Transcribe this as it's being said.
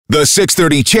The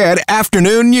 6:30 CHED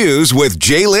Afternoon News with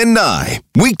Jaylen Nye.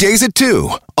 Weekdays at 2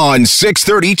 on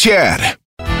 6:30 CHED.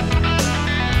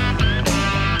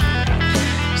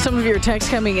 Some of your texts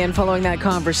coming in following that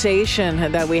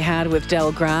conversation that we had with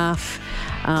Del Graff,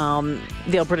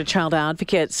 the Alberta Child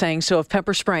Advocate, saying, so if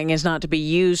pepper spraying is not to be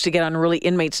used to get unruly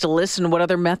inmates to listen, what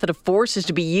other method of force is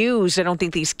to be used? I don't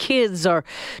think these kids are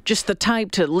just the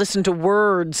type to listen to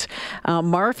words.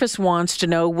 Marfus wants to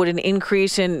know, would an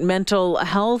increase in mental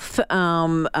health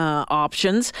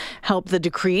options help the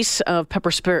decrease of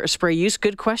pepper spray use?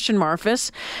 Good question, Marfus.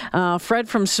 Fred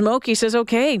from Smoky says,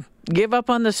 okay, give up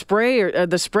on the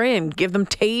spray and give them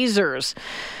tasers.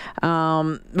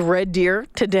 Red Deer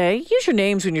today. Use your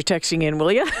names when you're texting in,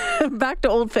 will you? Back to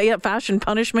old-fashioned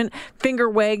punishment, finger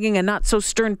wagging, and not so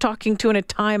stern talking to in a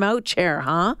timeout chair,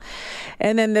 huh?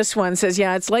 And then this one says,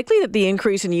 yeah, it's likely that the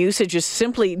increase in usage is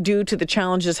simply due to the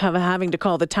challenges of having to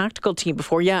call the tactical team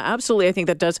before. Yeah, absolutely. I think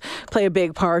that does play a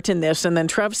big part in this. And then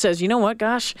Trev says, you know what,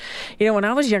 gosh, when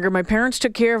I was younger, my parents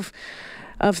took care of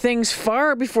things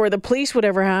far before the police would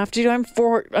ever have to.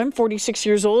 I'm 46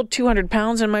 years old, 200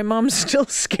 pounds, and my mom still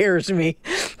scares me.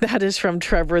 That is from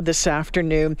Trevor this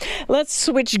afternoon. Let's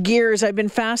switch gears. I've been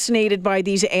fascinated by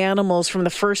these animals from the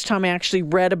first time I actually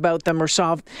read about them or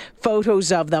saw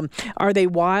photos of them. Are they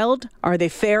wild? Are they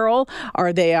feral?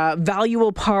 Are they a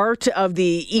valuable part of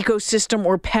the ecosystem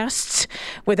or pests?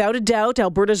 Without a doubt,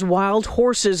 Alberta's wild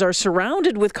horses are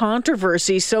surrounded with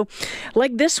controversy. So,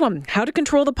 like this one, how to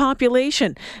control the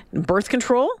population? Birth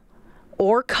control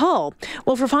or cull?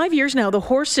 Well, for 5 years now, the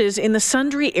horses in the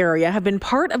Sundre area have been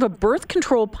part of a birth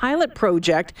control pilot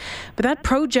project, but that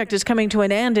project is coming to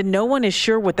an end and no one is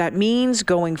sure what that means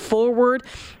going forward.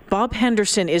 Bob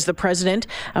Henderson is the president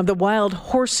of the Wild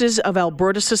Horses of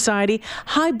Alberta Society.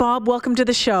 Hi, Bob. Welcome to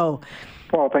the show.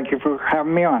 Well, thank you for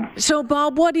having me on. So,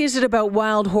 Bob, what is it about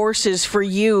wild horses for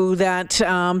you that,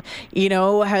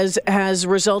 has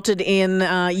resulted in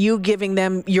you giving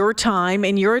them your time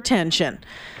and your attention?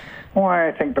 Well,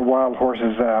 I think the wild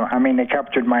horses, they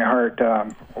captured my heart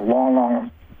a long,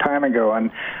 long time ago, and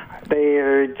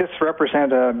they just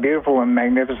represent a beautiful and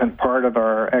magnificent part of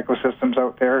our ecosystems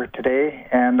out there today,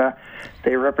 and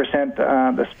they represent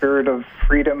the spirit of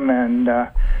freedom and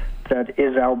that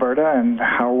is Alberta and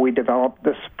how we develop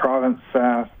this province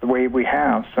the way we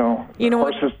have. So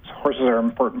horses are an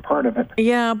important part of it.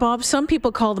 Yeah, Bob, some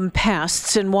people call them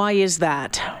pests, and why is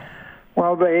that?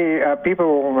 Well,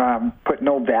 people put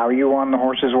no value on the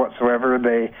horses whatsoever.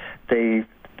 They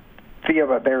feel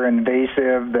that they're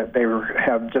invasive, that they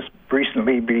have just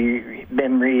recently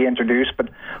been reintroduced. But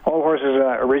all horses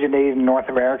originated in North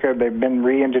America. They've been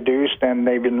reintroduced, and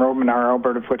they've been roaming our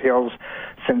Alberta foothills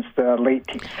since the late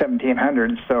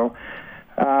 1700s. So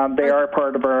they are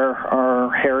part of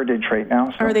our heritage right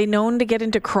now. So. Are they known to get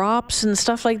into crops and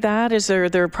stuff like that? Is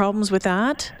there problems with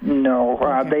that? No,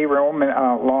 okay. They roam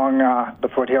along the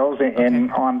foothills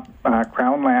on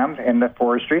Crown land in the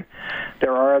forestry.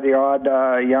 There are the odd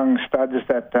young studs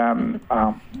that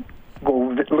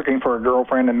go looking for a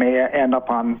girlfriend and may end up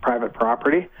on private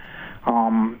property.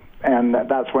 And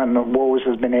that's when the WOS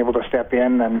has been able to step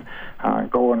in and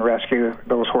go and rescue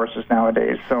those horses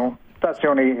nowadays. So that's the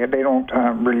only, they don't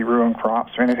really ruin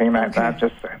crops or anything like that,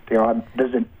 just the odd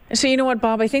visit. So you know what,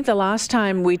 Bob, I think the last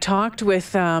time we talked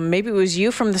with, maybe it was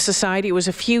you from the Society, it was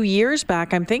a few years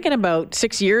back. I'm thinking about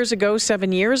 7 years ago,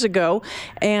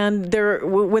 and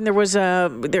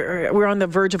we're on the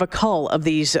verge of a cull of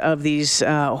these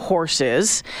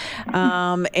horses.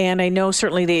 And I know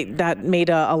certainly that made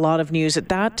a lot of news at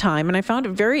that time. And I found it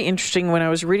very interesting when I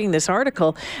was reading this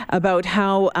article about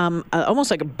how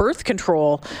almost like a birth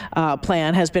control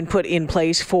plan has been put in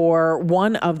place for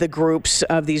one of the groups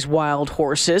of these wild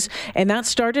horses. And that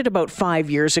started about 5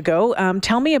 years ago.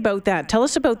 Tell me about that. Tell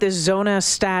us about this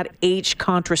Zonastat H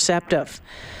contraceptive.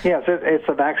 Yes, it's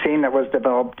a vaccine that was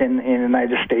developed in the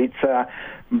United States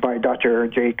by Dr.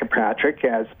 J. Kirkpatrick.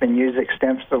 It's been used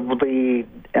extensively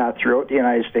throughout the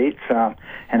United States and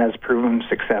has proven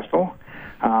successful.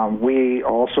 We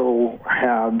also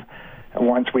had,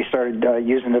 once we started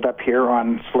using it up here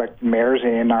on select mares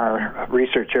in our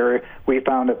research area, we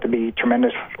found it to be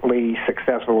tremendously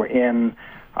successful in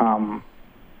as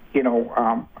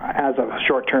a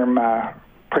short-term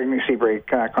pregnancy break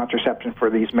contraception for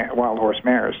these wild horse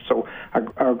mares. So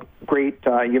a great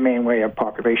humane way of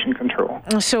population control.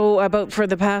 So about for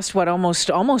the past,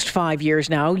 almost 5 years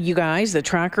now, you guys, the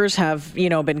trackers have,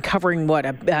 been covering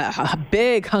a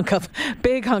big hunk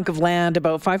of land,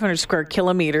 about 500 square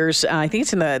kilometers. I think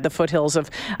it's in the foothills of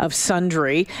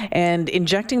Sundre, and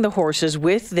injecting the horses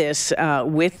with this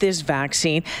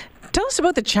vaccine. Tell us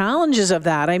about the challenges of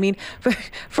that. I mean,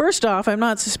 first off, I'm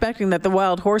not suspecting that the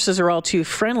wild horses are all too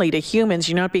friendly to humans.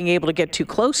 You're not being able to get too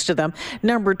close to them.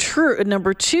 Number two,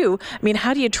 I mean,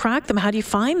 how do you track them? How do you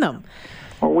find them?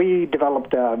 Well, we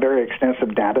developed a very extensive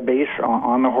database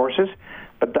on the horses,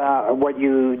 but what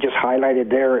you just highlighted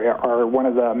there are one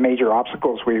of the major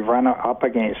obstacles we've run up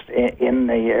against in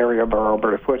the area of our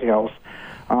Alberta foothills,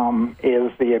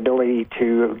 is the ability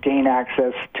to gain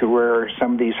access to where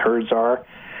some of these herds are.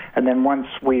 And then once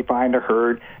we find a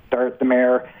herd, dart the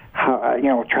mare,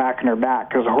 tracking her back,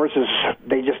 because the horses,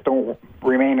 they just don't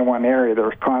remain in one area.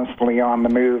 They're constantly on the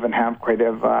move and have quite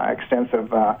a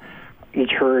extensive,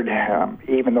 each herd,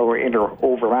 even though it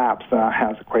overlaps,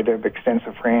 has quite an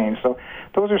extensive range. So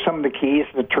those are some of the keys.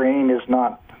 The terrain is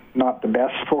not the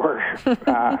best for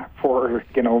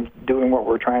doing what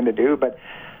we're trying to do, but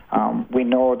we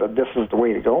know that this is the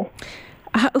way to go.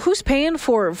 Who's paying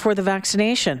for the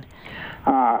vaccination?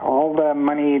 All the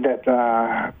money that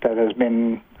has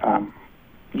been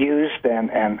used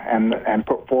and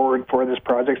put forward for this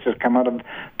project has come out of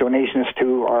donations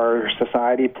to our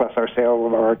society, plus our sale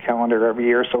of our calendar every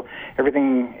year. So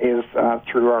everything is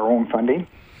through our own funding.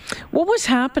 What was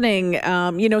happening?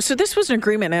 So this was an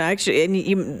agreement, and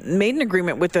you made an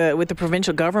agreement with the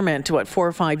provincial government 4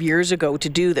 or 5 years ago to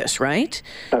do this, right?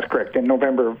 That's correct. In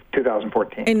November of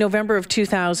 2014. In November of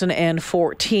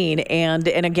 2014, and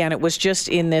again, it was just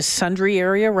in this Sundre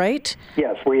area, right?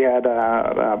 Yes, we had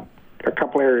a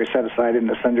couple areas set aside in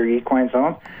the Sundre equine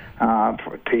zone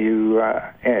to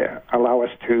allow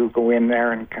us to go in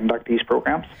there and conduct these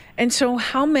programs. And so,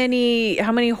 how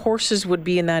many horses would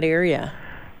be in that area?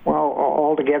 Well,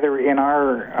 altogether in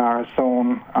our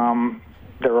zone,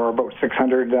 there are about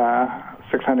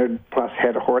 600 plus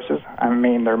head of horses. I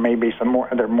mean, there may be some more.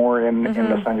 There are more in the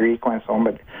Sundre equine zone,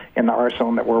 but in our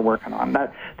zone that we're working on,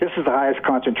 this is the highest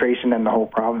concentration in the whole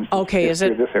province. Okay, is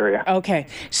it this area? Okay,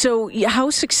 so how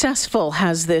successful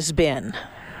has this been?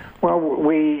 Well,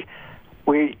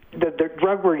 the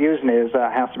drug we're using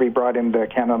has to be brought into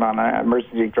Canada on an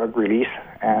emergency drug release,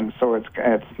 and so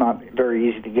it's not very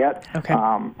easy to get. Okay.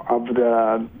 Of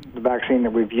the vaccine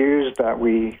that we've used,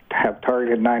 we have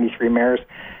targeted 93 mares,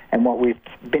 and what we've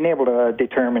been able to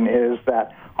determine is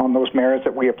that on those mares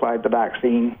that we applied the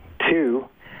vaccine to,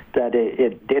 that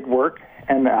it did work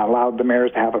and allowed the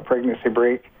mares to have a pregnancy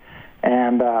break,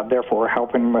 and therefore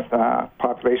helping with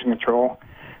population control.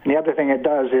 And the other thing it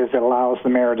does is it allows the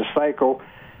mare to cycle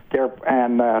there,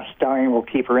 and the stallion will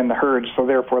keep her in the herd, so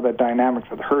therefore the dynamics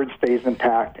of the herd stays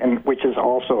intact, and which is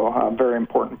also a very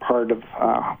important part of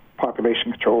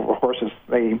population control over horses.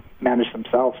 They manage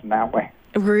themselves in that way.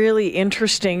 Really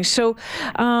interesting. So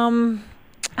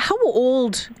how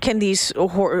old can these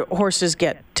horses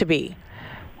get to be?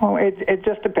 Well, it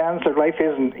just depends. Their life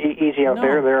isn't easy out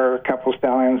there. There are a couple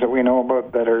stallions that we know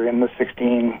about that are in the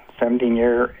 16,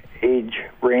 17-year age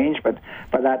range, but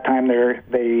by that time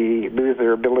they lose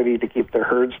their ability to keep their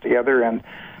herds together, and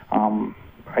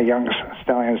young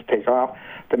stallions take off.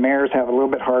 The mares have a little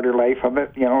bit harder life of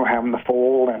it, having the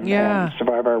foal and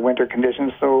survive our winter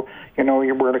conditions. So,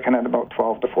 we're looking at about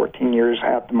 12 to 14 years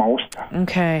at the most.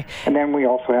 Okay. And then we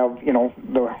also have,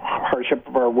 the hardship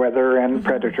of our weather and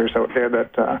predators out there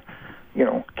that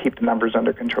keep the numbers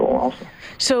under control also.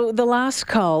 So the last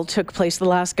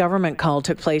government call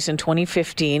took place in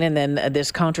 2015, and then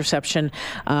this contraception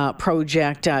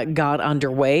project got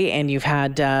underway, and you've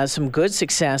had some good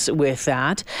success with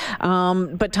that.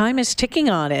 But time is ticking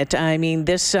on it. I mean,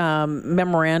 this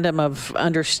memorandum of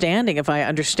understanding, if I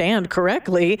understand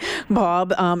correctly,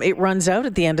 Bob, it runs out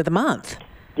at the end of the month.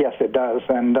 Yes, it does,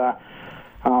 and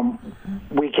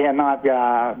we cannot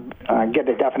get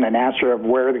a definite answer of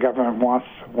where the government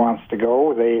wants to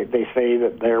go. They say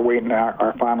that they're waiting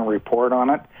our final report on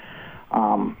it.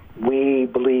 We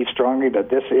believe strongly that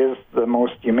this is the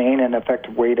most humane and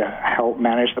effective way to help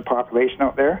manage the population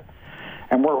out there.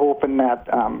 And we're hoping that,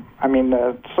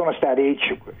 the Sonostat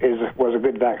H was a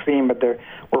good vaccine, but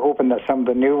we're hoping that some of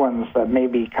the new ones that may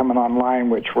be coming online,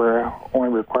 which only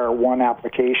require one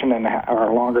application and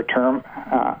are longer term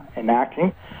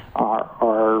enacting,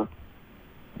 are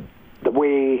the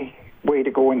way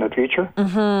to go in the future.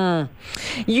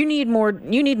 Mm-hmm. You need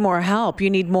more help. You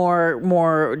need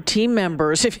more team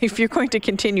members. If you're going to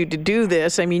continue to do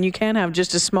this, you can't have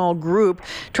just a small group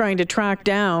trying to track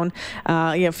down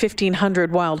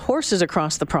 1,500 wild horses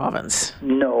across the province.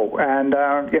 No, and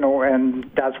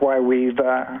and that's why we've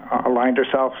aligned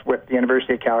ourselves with the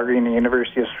University of Calgary and the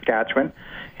University of Saskatchewan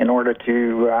in order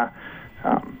to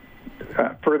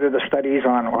further the studies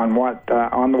on what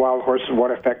on the wild horses,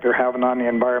 what effect they're having on the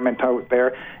environment out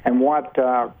there, and what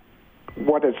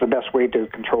what is the best way to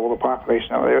control the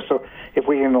population over there. So if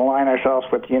we can align ourselves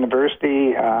with the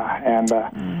university,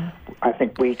 I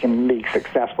think we can be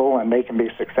successful, and they can be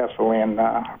successful in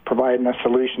providing a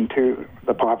solution to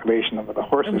the population of the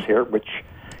horses here, which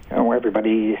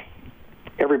everybody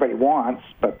wants,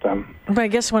 but I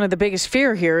guess one of the biggest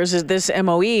fear here is that this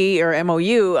MOE or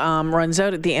MOU runs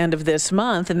out at the end of this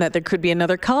month, and that there could be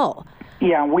another cull.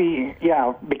 Yeah,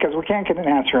 because we can't get an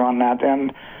answer on that,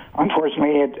 and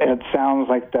unfortunately, it sounds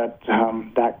like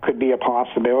that could be a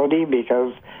possibility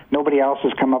because nobody else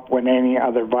has come up with any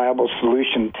other viable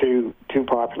solution to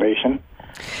population.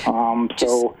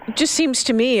 Just seems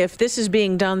to me, if this is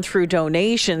being done through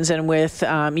donations and with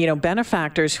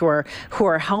benefactors who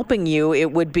are helping you,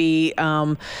 it would be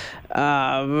the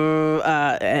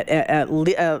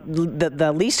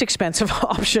least expensive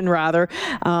option rather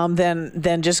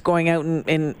than just going out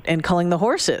and culling the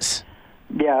horses.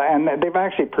 Yeah, and they've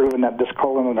actually proven that this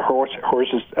culling of the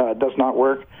horses does not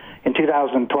work. In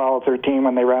 2012-13,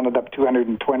 when they rounded up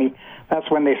 220,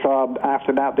 that's when they saw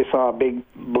a big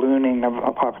ballooning of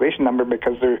a population number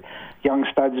because they're young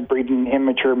studs breeding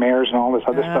immature mares and all this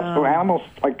other stuff. So animals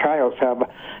like coyotes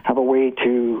have a way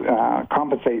to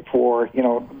compensate for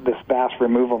this vast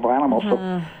removal of animals.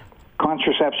 So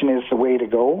contraception is the way to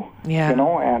go. Yeah.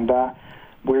 And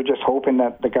we're just hoping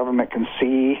that the government can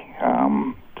see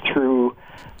through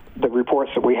the reports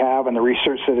that we have and the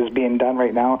research that is being done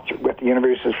right now with the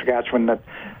University of Saskatchewan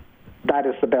that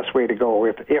is the best way to go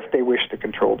if they wish to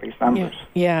control these numbers.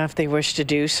 Yeah, if they wish to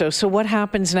do so. So what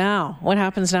happens now? What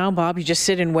happens now, Bob? You just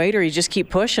sit and wait, or you just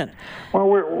keep pushing? Well,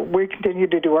 we continue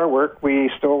to do our work. We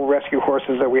still rescue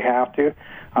horses that we have to.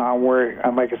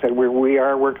 Like I said, we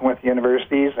are working with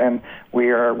universities, and we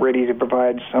are ready to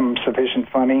provide some sufficient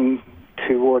funding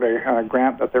toward a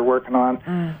grant that they're working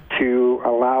on to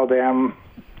allow them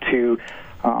to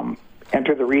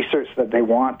enter the research that they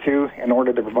want to in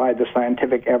order to provide the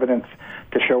scientific evidence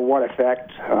to show what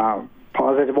effect,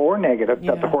 positive or negative,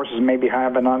 that the horses may be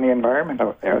having on the environment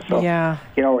out there. So,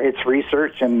 it's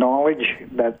research and knowledge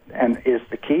and is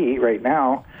the key right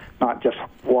now, not just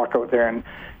walk out there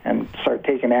and start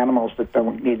taking animals that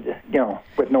don't need,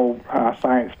 with no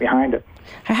science behind it.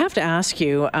 I have to ask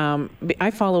you,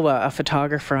 I follow a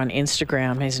photographer on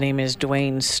Instagram. His name is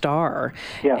Dwayne Starr.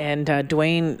 Yeah. And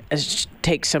Dwayne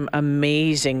takes some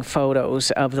amazing photos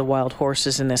of the wild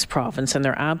horses in this province, and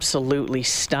they're absolutely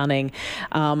stunning.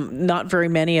 Not very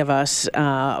many of us,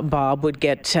 Bob, would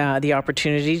get the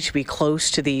opportunity to be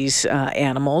close to these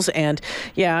animals. And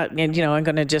I'm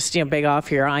going to just beg off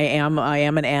here. I am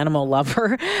an animal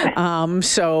lover.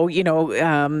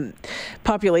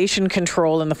 Population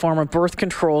control in the form of birth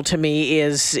control to me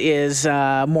is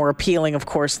more appealing, of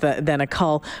course, than a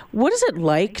cull. What is it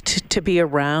like to be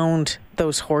around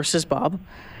those horses, Bob?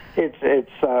 It's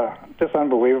just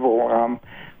unbelievable.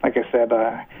 Like I said,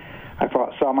 I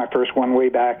saw my first one way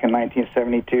back in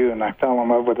 1972, and I fell in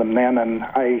love with them then, and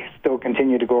I still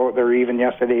continue to go out there even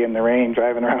yesterday in the rain,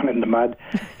 driving around in the mud,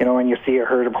 and you see a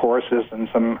herd of horses and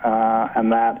some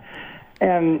and that,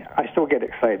 and I still get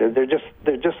excited. They're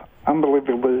just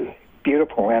unbelievably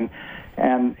beautiful, and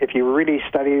if you really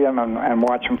study them and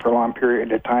watch them for a long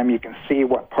period of time, you can see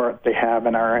what part they have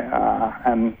in our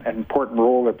an important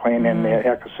role they're playing in the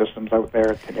ecosystems out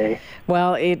there today.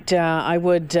 Well, I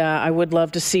would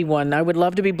love to see one. I would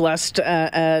love to be blessed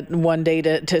one day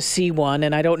to see one,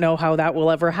 and I don't know how that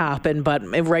will ever happen. But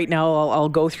right now, I'll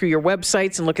go through your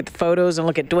websites and look at the photos and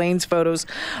look at Dwayne's photos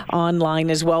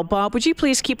online as well. Bob, would you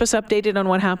please keep us updated on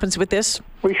what happens with this?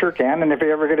 We sure can, and if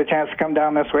you ever get a chance to come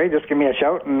down this way, just give me a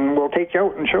shout, and we'll take you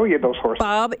out and show you those horses.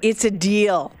 Bob, it's a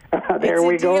deal. There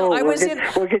we go.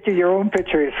 We'll get you your own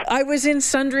pictures. I was in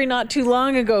Sundre not too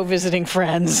long ago visiting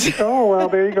friends. Oh, well,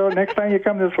 there you go. Next time you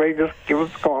come this way, just give us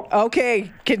a call.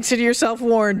 Okay. Consider yourself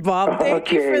warned, Bob.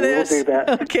 Thank you for this. We'll do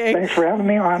that. Okay. Thanks for having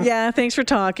me on. Yeah, thanks for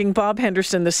talking. Bob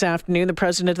Henderson this afternoon, the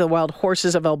president of the Wild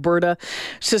Horses of Alberta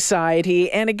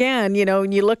Society. And again,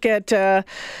 when you look at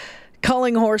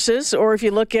culling horses, or if you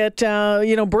look at,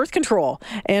 birth control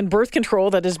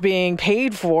that is being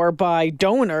paid for by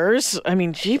donors, I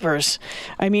mean, jeepers.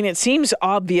 I mean, it seems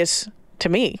obvious to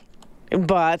me.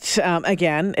 But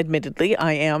again, admittedly,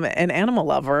 I am an animal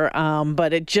lover,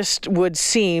 but it just would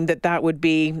seem that would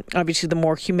be obviously the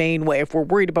more humane way. If we're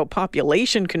worried about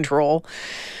population control,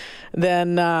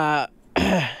 then how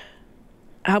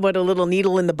about a little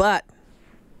needle in the butt?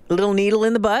 A little needle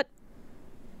in the butt?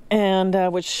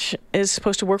 And which is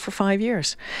supposed to work for 5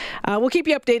 years. We'll keep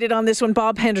you updated on this one.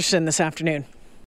 Bob Henderson this afternoon.